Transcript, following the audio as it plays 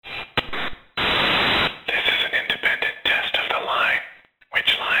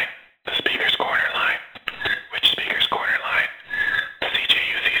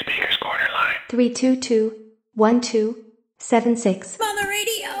322-1276. On the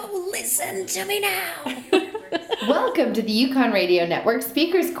radio, listen to me now. Welcome to the Yukon Radio Network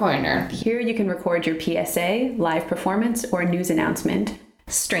Speakers Corner. Here you can record your PSA, live performance, or news announcement.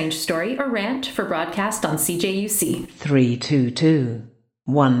 Strange story or rant for broadcast on CJUC.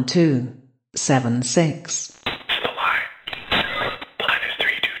 322-1276.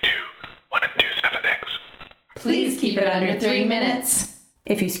 Please keep it under 3 minutes.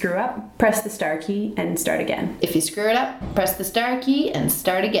 If you screw up, press the star key and start again. If you screw it up, press the star key and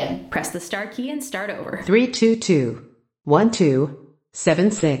start again. Press the star key and start over.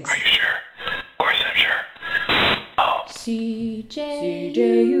 322-1276. Are you sure? Of course I'm sure. Oh.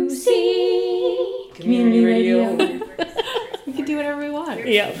 CJUC. Community radio. We can do whatever we want.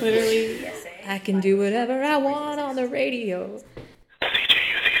 Yeah, literally. I can do whatever I want on the radio.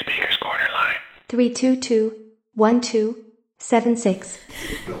 CJUC Speakers Corner line. 322-1276.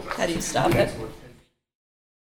 How do you stop it?